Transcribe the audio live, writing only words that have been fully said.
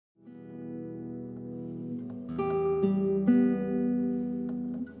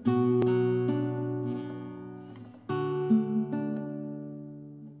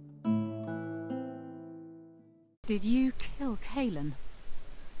Did you kill Kalen?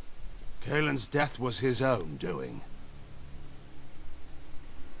 Kalen's death was his own doing.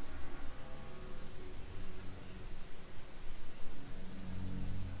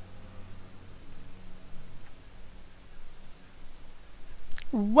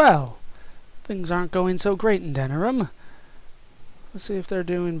 Well, things aren't going so great in Denerim. Let's see if they're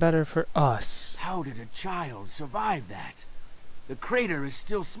doing better for us. How did a child survive that? The crater is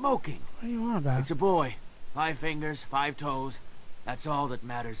still smoking. What do you want about? It's a boy. 5 fingers, 5 toes. That's all that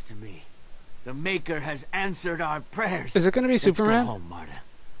matters to me. The Maker has answered our prayers. Is it going to be Superman? Let's go home, Marta,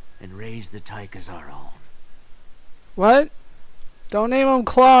 and raise the Tyke as our own. What? Don't name him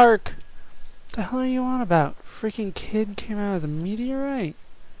Clark. What the hell are you on about? Freaking kid came out of the meteorite.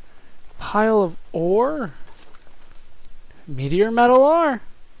 Pile of ore? Meteor metal ore?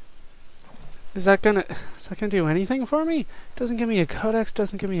 Is that gonna do anything for me? Doesn't give me a codex,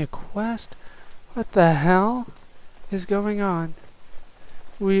 doesn't give me a quest. What the hell is going on?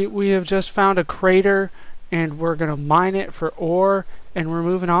 We have just found a crater and we're gonna mine it for ore and we're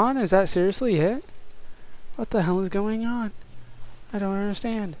moving on? Is that seriously it? What the hell is going on? I don't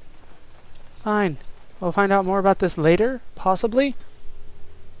understand. Fine. We'll find out more about this later, possibly.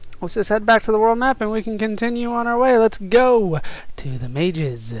 Let's just head back to the world map and we can continue on our way. Let's go to the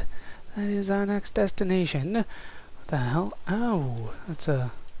mages. That is our next destination. What the hell? Oh, it's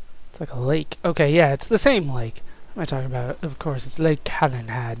like a lake. Okay, yeah, it's the same lake. What am I talking about? Of course, it's Lake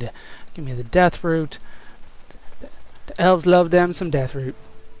Calenhad. Give me the death root. The elves love them some death root.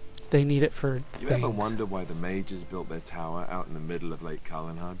 They need it for You things. ever wonder why the mages built their tower out in the middle of Lake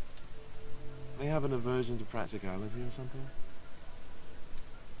Calenhad? They have an aversion to practicality or something?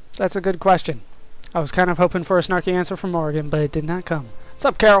 That's a good question. I was kind of hoping for a snarky answer from Morrigan, but it did not come. What's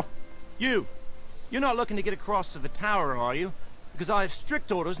up, Carroll? You're not looking to get across to the tower, are you? Because I have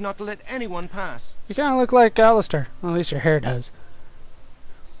strict orders not to let anyone pass. You kind of look like Alistair. Well, at least your hair does.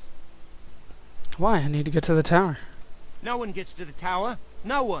 Why? I need to get to the tower. No one gets to the tower.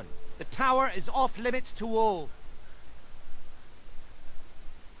 No one. The tower is off limits to all.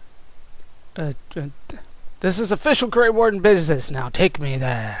 This is official Grey Warden business now. Take me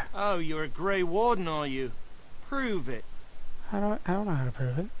there. Oh, you're a Grey Warden, are you? Prove it. I don't know how to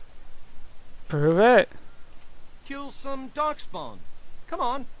prove it. Prove it. Kill some darkspawn. Come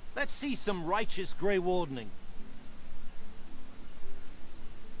on, let's see some righteous Grey Wardening.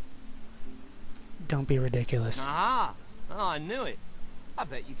 Don't be ridiculous. Aha! Oh, I knew it. I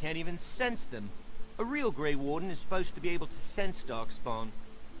bet you can't even sense them. A real Grey Warden is supposed to be able to sense darkspawn.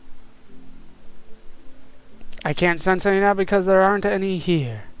 I can't sense any now because there aren't any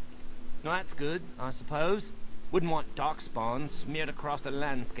here. No, that's good, I suppose. Wouldn't want darkspawn smeared across the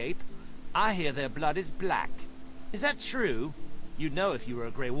landscape. I hear their blood is black. Is that true? You'd know if you were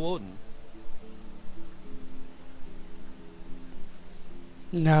a Grey Warden.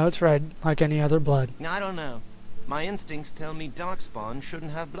 No, it's red, like any other blood. I don't know. My instincts tell me darkspawn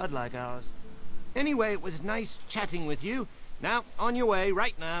shouldn't have blood like ours. Anyway, it was nice chatting with you. Now, on your way,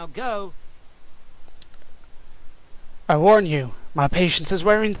 right now, go. I warn you, my patience is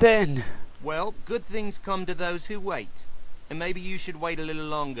wearing thin. Well, good things come to those who wait. And maybe you should wait a little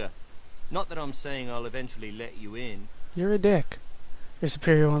longer. Not that I'm saying I'll eventually let you in. You're a dick. Your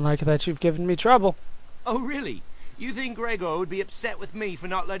superior won't like that you've given me trouble. Oh, really? You think Gregor would be upset with me for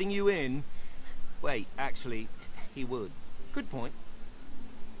not letting you in? Wait, actually, he would. Good point.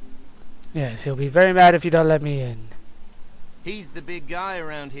 Yes, he'll be very mad if you don't let me in. He's the big guy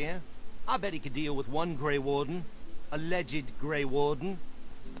around here. I bet he could deal with one Grey Warden. Alleged Grey Warden.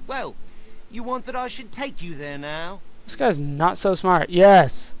 Well, you want that I should take you there now? This guy's not so smart.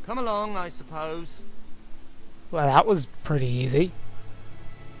 Yes. Come along, I suppose. Well, that was pretty easy.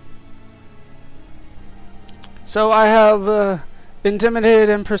 So I have intimidated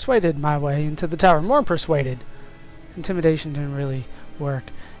and persuaded my way into the tower. More persuaded. Intimidation didn't really work.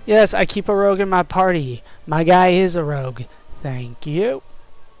 Yes, I keep a rogue in my party. My guy is a rogue. Thank you.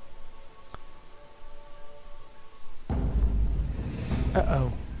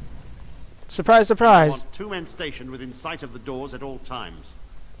 Uh-oh. Surprise, surprise. I want 2 men stationed within sight of the doors at all times.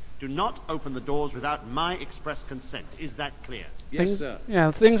 Do not open the doors without my express consent. Is that clear? Yes, sir.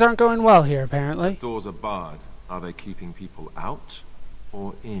 Yeah, things aren't going well here, apparently. Doors are barred. Are they keeping people out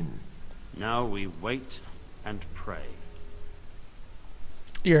or in? Now we wait and pray.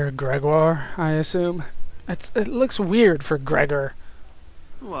 You're a Gregor, I assume. It looks weird for Gregor.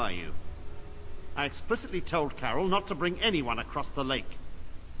 Who are you? I explicitly told Carroll not to bring anyone across the lake.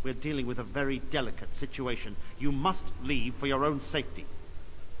 We're dealing with a very delicate situation. You must leave for your own safety.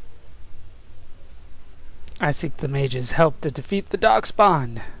 I seek the mage's help to defeat the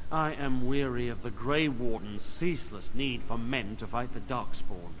darkspawn. I am weary of the Grey Warden's ceaseless need for men to fight the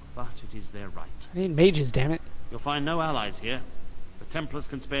Darkspawn, but it is their right. I need mages, damn it. You'll find no allies here. The Templars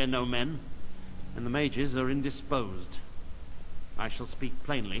can spare no men, and the mages are indisposed. I shall speak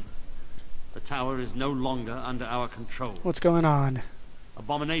plainly. The tower is no longer under our control. What's going on?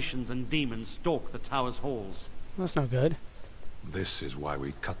 Abominations and demons stalk the tower's halls. That's no good. This is why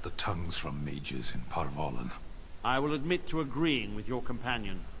we cut the tongues from mages in Parvolan. I will admit to agreeing with your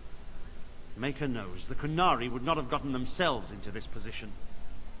companion. Maker knows the Kunari would not have gotten themselves into this position.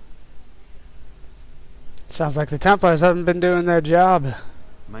 Sounds like the Templars haven't been doing their job.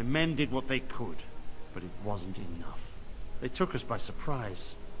 My men did what they could, but it wasn't enough. They took us by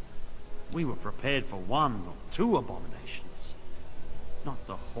surprise. We were prepared for 1 or 2 abominations, not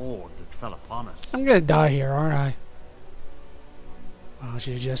the horde that fell upon us. I'm gonna die here, aren't I? Why don't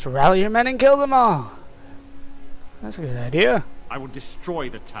you just rally your men and kill them all? That's a good idea. I will destroy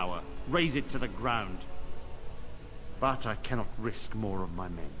the tower, raze it to the ground. But I cannot risk more of my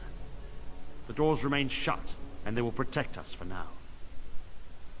men. The doors remain shut, and they will protect us for now.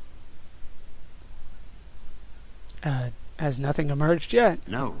 Has nothing emerged yet?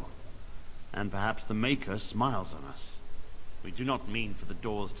 No. And perhaps the Maker smiles on us. We do not mean for the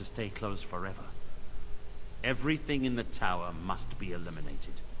doors to stay closed forever. Everything in the tower must be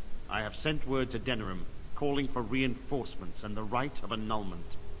eliminated. I have sent word to Denerim, calling for reinforcements and the right of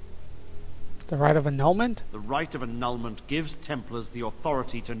annulment. The right of annulment? The right of annulment gives Templars the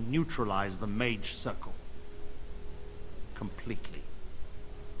authority to neutralize the Mage Circle. Completely.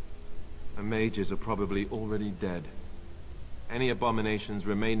 The mages are probably already dead. Any abominations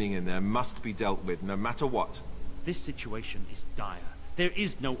remaining in there must be dealt with, no matter what. This situation is dire. There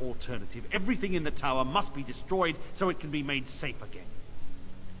is no alternative. Everything in the tower must be destroyed so it can be made safe again.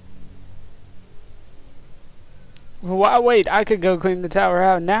 Well, wait, I could go clean the tower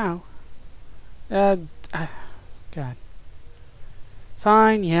out now. God.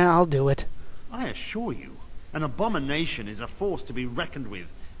 Fine, yeah, I'll do it. I assure you, an abomination is a force to be reckoned with,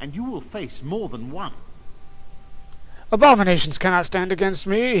 and you will face more than one. Abominations cannot stand against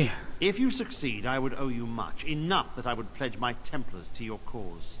me. If you succeed, I would owe you much. Enough that I would pledge my Templars to your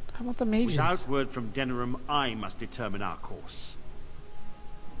cause. How about the mages? Without word from Denerim, I must determine our course.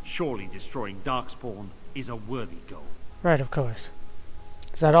 Surely destroying Darkspawn is a worthy goal. Right, of course.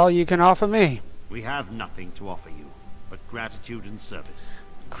 Is that all you can offer me? We have nothing to offer you, but gratitude and service.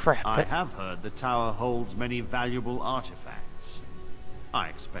 Crap. I have heard the tower holds many valuable artifacts. I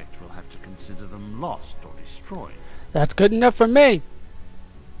expect we'll have to consider them lost or destroyed. That's good enough for me.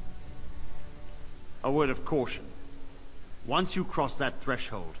 A word of caution. Once you cross that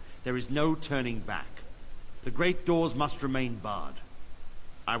threshold, there is no turning back. The great doors must remain barred.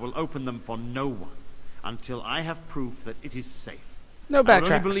 I will open them for no one until I have proof that it is safe. No I will only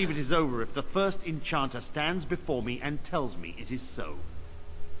backtracks. believe it is over if the first enchanter stands before me and tells me it is so.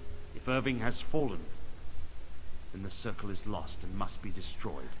 If Irving has fallen, then the circle is lost and must be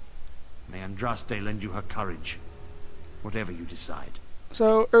destroyed. May Andraste lend you her courage, whatever you decide.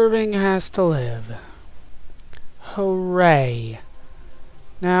 So Irving has to live. Hooray.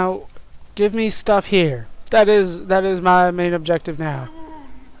 Now, give me stuff here. That is my main objective now.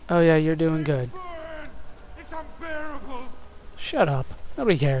 Oh yeah, you're doing good. It's unbearable. Shut up.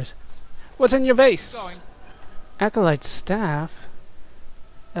 Nobody cares. What's in your vase? Acolyte staff.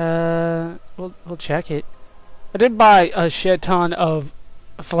 We'll check it. I did buy a shit ton of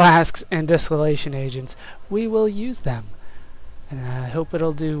flasks and distillation agents. We will use them. And I hope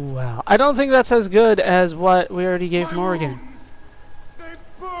it'll do well. I don't think that's as good as what we already gave Morrigan. They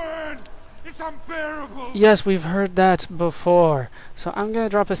burn. It's unbearable. Yes, we've heard that before. So I'm going to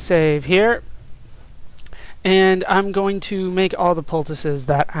drop a save here. And I'm going to make all the poultices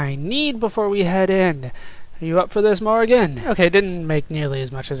that I need before we head in. Are you up for this, Morrigan? Okay, didn't make nearly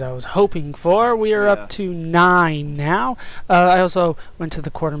as much as I was hoping for. We are up to 9 now. I also went to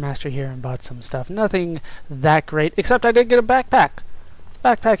the quartermaster here and bought some stuff. Nothing that great, except I did get a backpack.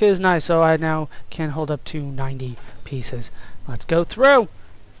 Backpack is nice, so I now can hold up to 90 pieces. Let's go through.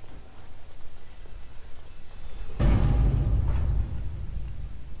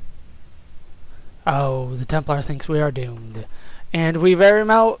 Oh, the Templar thinks we are doomed. And we very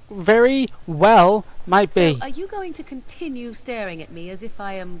well might be. So, are you going to continue staring at me as if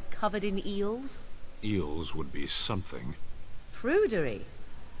I am covered in eels? Eels would be something. Prudery.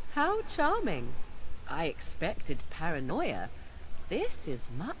 How charming. I expected paranoia. This is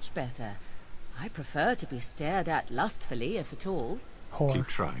much better. I prefer to be stared at lustfully, if at all. Whore. Keep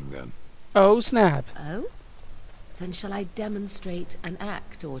trying then. Oh, snap. Oh? Then shall I demonstrate an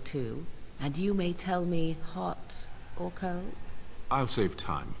act or two, and you may tell me hot or cold? I'll save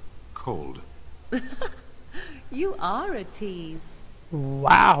time. cold. You are a tease.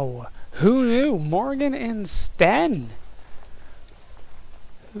 Wow. Who knew? Morrigan and Sten.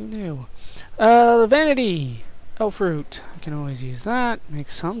 Who knew? Vanity. Elf fruit. I can always use that.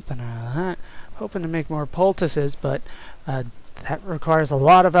 Make something out of that. Hoping to make more poultices, but that requires a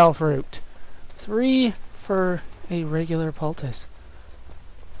lot of elf fruit. 3 for a regular poultice.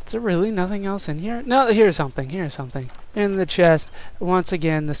 Is there really nothing else in here? No, here's something. Here's something. In the chest. Once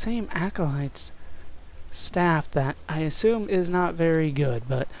again, the same acolyte's staff that I assume is not very good,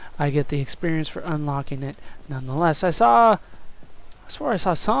 but I get the experience for unlocking it nonetheless. I swore I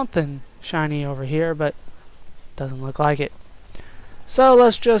saw something shiny over here, but doesn't look like it. So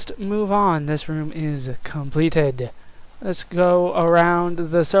let's just move on. This room is completed. Let's go around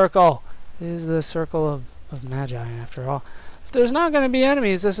the circle. It is the Circle of Magi, after all. If there's not going to be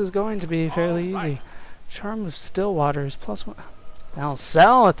enemies, this is going to be fairly easy. Charm of still waters, +1. They'll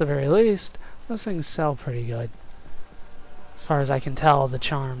sell at the very least. Those things sell pretty good. As far as I can tell, the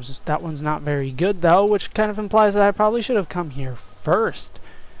charms. That one's not very good, though, which kind of implies that I probably should have come here first.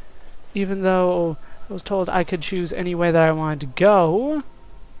 Even though I was told I could choose any way that I wanted to go.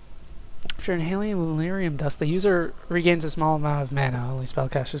 After inhaling Lyrium dust, the user regains a small amount of mana. Only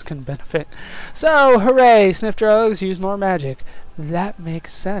spellcasters can benefit. So, hooray! Sniff drugs, use more magic. That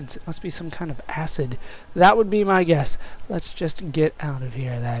makes sense. It must be some kind of acid. That would be my guess. Let's just get out of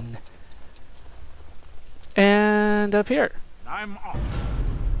here, then. And up here. I'm off.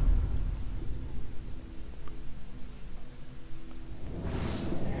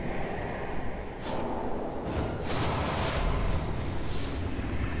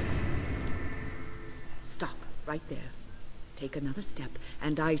 Stop, right there. Take another step,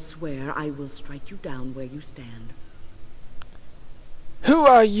 and I swear I will strike you down where you stand. Who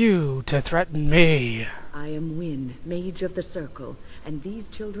are you to threaten me? I am Wynne, Mage of the Circle, and these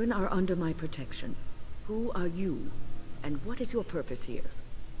children are under my protection. Who are you, and what is your purpose here?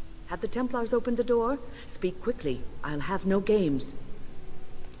 Have the Templars opened the door? Speak quickly. I'll have no games.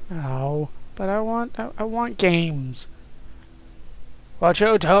 Oh, but I want games. Watch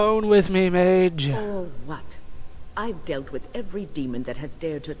your tone with me, mage. Or what? I've dealt with every demon that has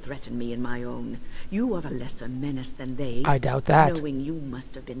dared to threaten me in my own. You are a lesser menace than they. I doubt that. Knowing you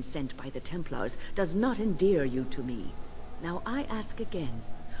must have been sent by the Templars does not endear you to me. Now I ask again.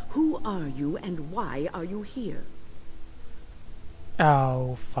 Who are you, and why are you here?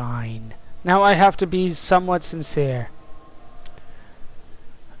 Oh, fine. Now I have to be somewhat sincere.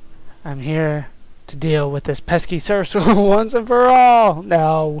 I'm here to deal with this pesky circle once and for all.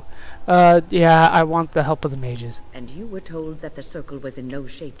 No. Yeah, I want the help of the mages. And you were told that the Circle was in no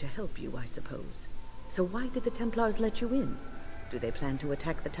shape to help you, I suppose. So why did the Templars let you in? Do they plan to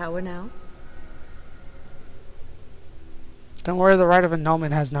attack the tower now? Don't worry, the right of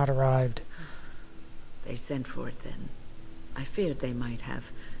annulment has not arrived. They sent for it then. I feared they might have.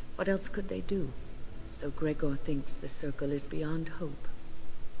 What else could they do? So Gregor thinks the Circle is beyond hope.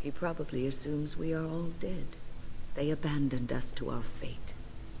 He probably assumes we are all dead. They abandoned us to our fate.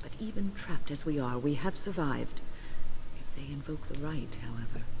 But even trapped as we are, we have survived. If they invoke the right,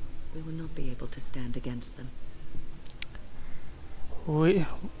 however, we will not be able to stand against them. We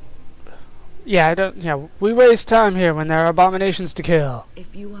waste time here when there are abominations to kill.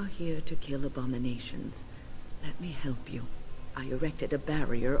 If you are here to kill abominations, let me help you. I erected a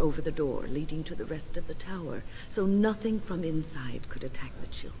barrier over the door leading to the rest of the tower, so nothing from inside could attack the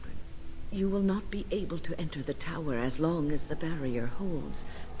children. You will not be able to enter the tower as long as the barrier holds,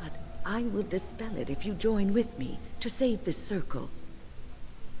 but I will dispel it if you join with me to save this circle.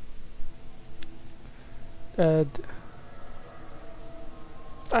 I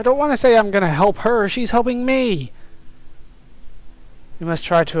don't want to say I'm going to help her. She's helping me. We must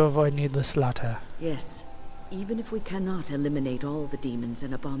try to avoid needless slaughter. Yes. Even if we cannot eliminate all the demons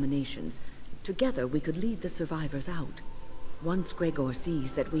and abominations, together we could lead the survivors out. Once Gregor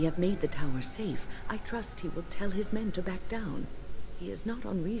sees that we have made the tower safe, I trust he will tell his men to back down. He is not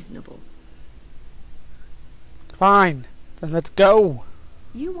unreasonable. Fine. Then let's go.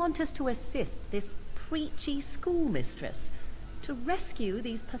 You want us to assist this preachy schoolmistress to rescue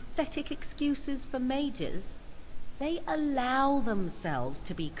these pathetic excuses for mages? They allow themselves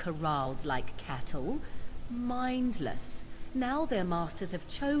to be corralled like cattle, mindless. Now their masters have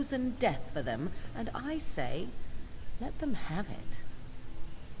chosen death for them, and I say, let them have it.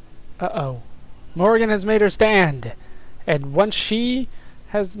 Uh-oh. Morrigan has made her stand. And once she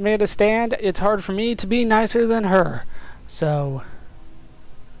has made a stand, it's hard for me to be nicer than her. So...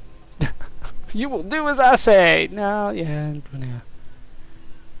 you will do as I say. No, yeah.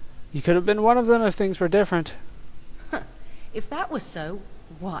 You could have been one of them if things were different. If that was so,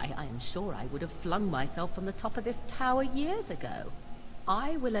 Why, I am sure I would have flung myself from the top of this tower years ago.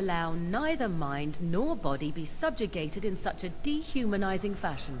 I will allow neither mind nor body be subjugated in such a dehumanizing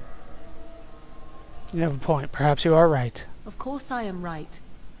fashion. You have a point. Perhaps you are right. Of course I am right.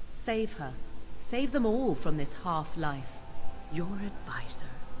 Save her. Save them all from this half-life. Your advisor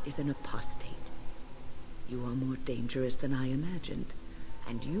is an apostate. You are more dangerous than I imagined,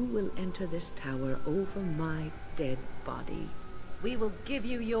 and you will enter this tower over my dead body. We will give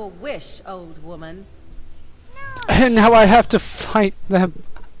you your wish, old woman. And now I have to fight them.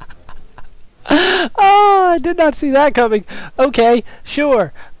 Oh, I did not see that coming. Okay,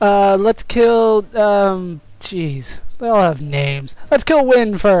 sure. Let's kill, jeez. They all have names. Let's kill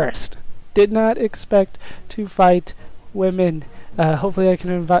Wynn first. Did not expect to fight women. Hopefully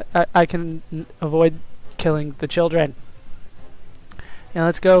I can avoid killing the children. Yeah,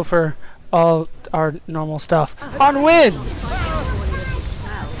 let's go for all our normal stuff. On Wynn!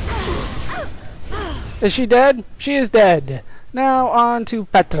 Is she dead? She is dead. Now on to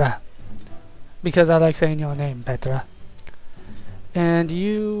Petra. Because I like saying your name, Petra. And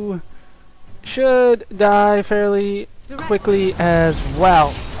you should die fairly quickly as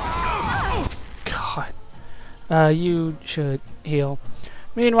well. God. You should heal.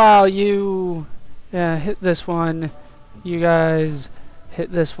 Meanwhile, you hit this one. You guys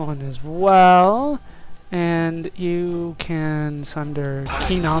hit this one as well. And you can sunder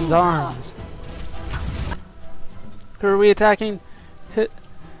Kenan's arms. Who are we attacking?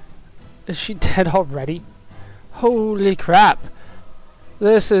 Is she dead already? Holy crap.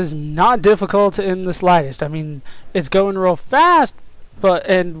 This is not difficult in the slightest. I mean, it's going real fast, but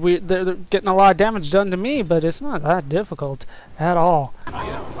they're getting a lot of damage done to me, but it's not that difficult at all.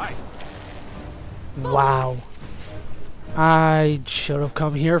 Wow. I should have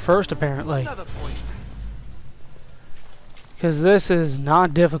come here first, apparently. Because this is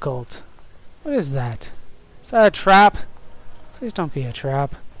not difficult. What is that? Is that a trap? Please don't be a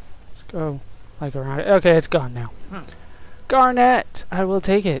trap. Let's go like around it. Okay, it's gone now. Garnet! I will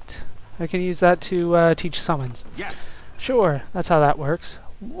take it. I can use that to teach summons. Yes. Sure, that's how that works.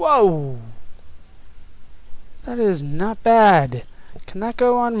 Whoa! That is not bad. Can that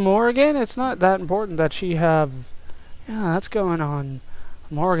go on Morrigan? It's not that important that she have... Yeah, that's going on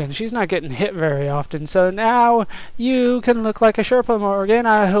Morrigan. She's not getting hit very often, so now you can look like a Sherpa, Morrigan.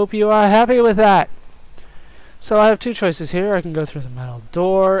 I hope you are happy with that. So I have two choices here. I can go through the metal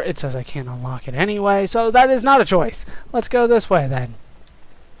door. It says I can't unlock it anyway, so that is not a choice. Let's go this way then.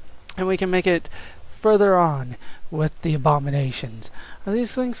 And we can make it further on with the abominations. Are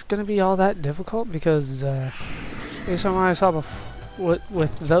these things going to be all that difficult? Because based on what I saw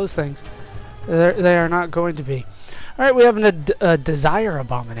with those things, they are not going to be. Alright, we have a desire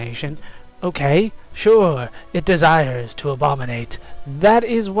abomination. Okay, sure, it desires to abominate. That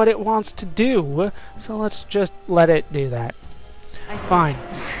is what it wants to do, so let's just let it do that. Fine.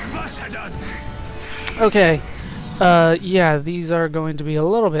 Okay, yeah, these are going to be a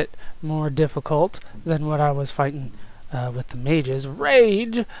little bit more difficult than what I was fighting with the mages.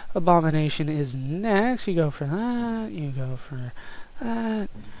 Rage abomination is next. You go for that, you go for that.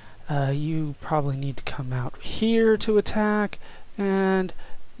 You probably need to come out here to attack, and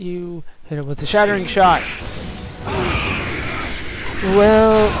you hit it with the shattering shot.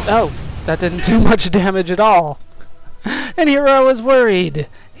 Well, oh, that didn't do much damage at all. And here I was worried.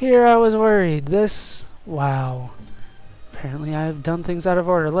 Here I was worried. This, wow. Apparently I have done things out of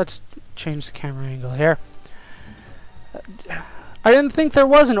order. Let's change the camera angle here. I didn't think there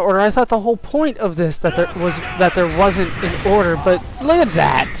was an order. I thought the whole point of this that there wasn't an order, but look at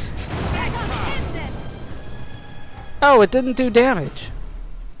that. Oh, it didn't do damage.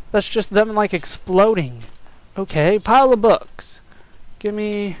 That's just them like exploding. Okay, pile of books. Give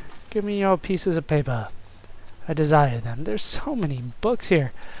me your pieces of paper. I desire them. There's so many books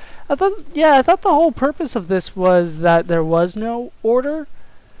here. I thought the whole purpose of this was that there was no order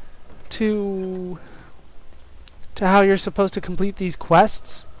to how you're supposed to complete these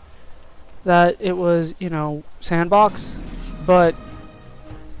quests. That it was, you know, sandbox. But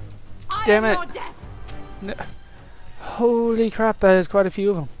damn it. Holy crap, that is quite a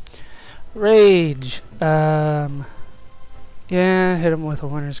few of them. Rage. Yeah, hit him with a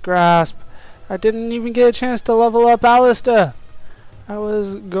winner's grasp. I didn't even get a chance to level up Alistair. I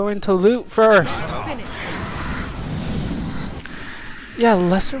was going to loot first. Yeah,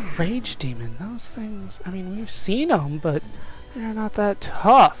 lesser rage demon. Those things, I mean, we've seen them, but they're not that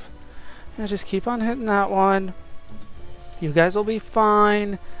tough. Yeah, just keep on hitting that one. You guys will be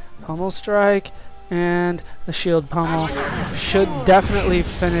fine. Pummel strike and the shield pummel should definitely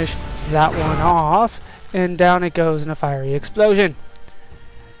finish that one off. And down it goes in a fiery explosion.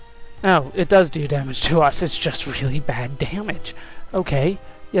 Oh, it does do damage to us. It's just really bad damage. Okay.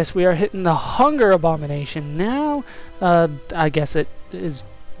 Yes, we are hitting the hunger abomination now. I guess it is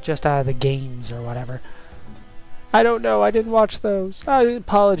just out of the games or whatever. I don't know. I didn't watch those. I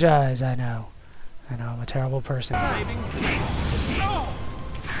apologize. I know. I'm a terrible person.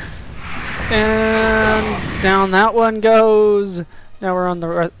 And down that one goes. Now we're on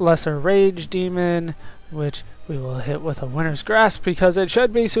the Lesser Rage Demon, which we will hit with a Winter's Grasp because it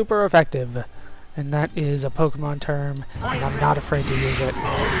should be super effective. And that is a Pokemon term, and I'm not afraid to use it.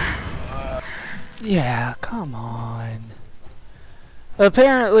 Yeah, come on.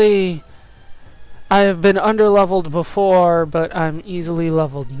 Apparently, I have been underleveled before, but I'm easily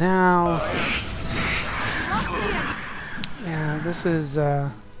leveled now. Yeah, this is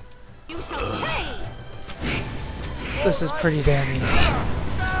pretty damn easy.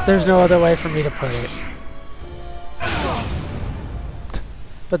 There's no other way for me to put it.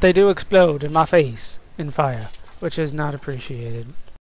 But they do explode in my face in fire, which is not appreciated.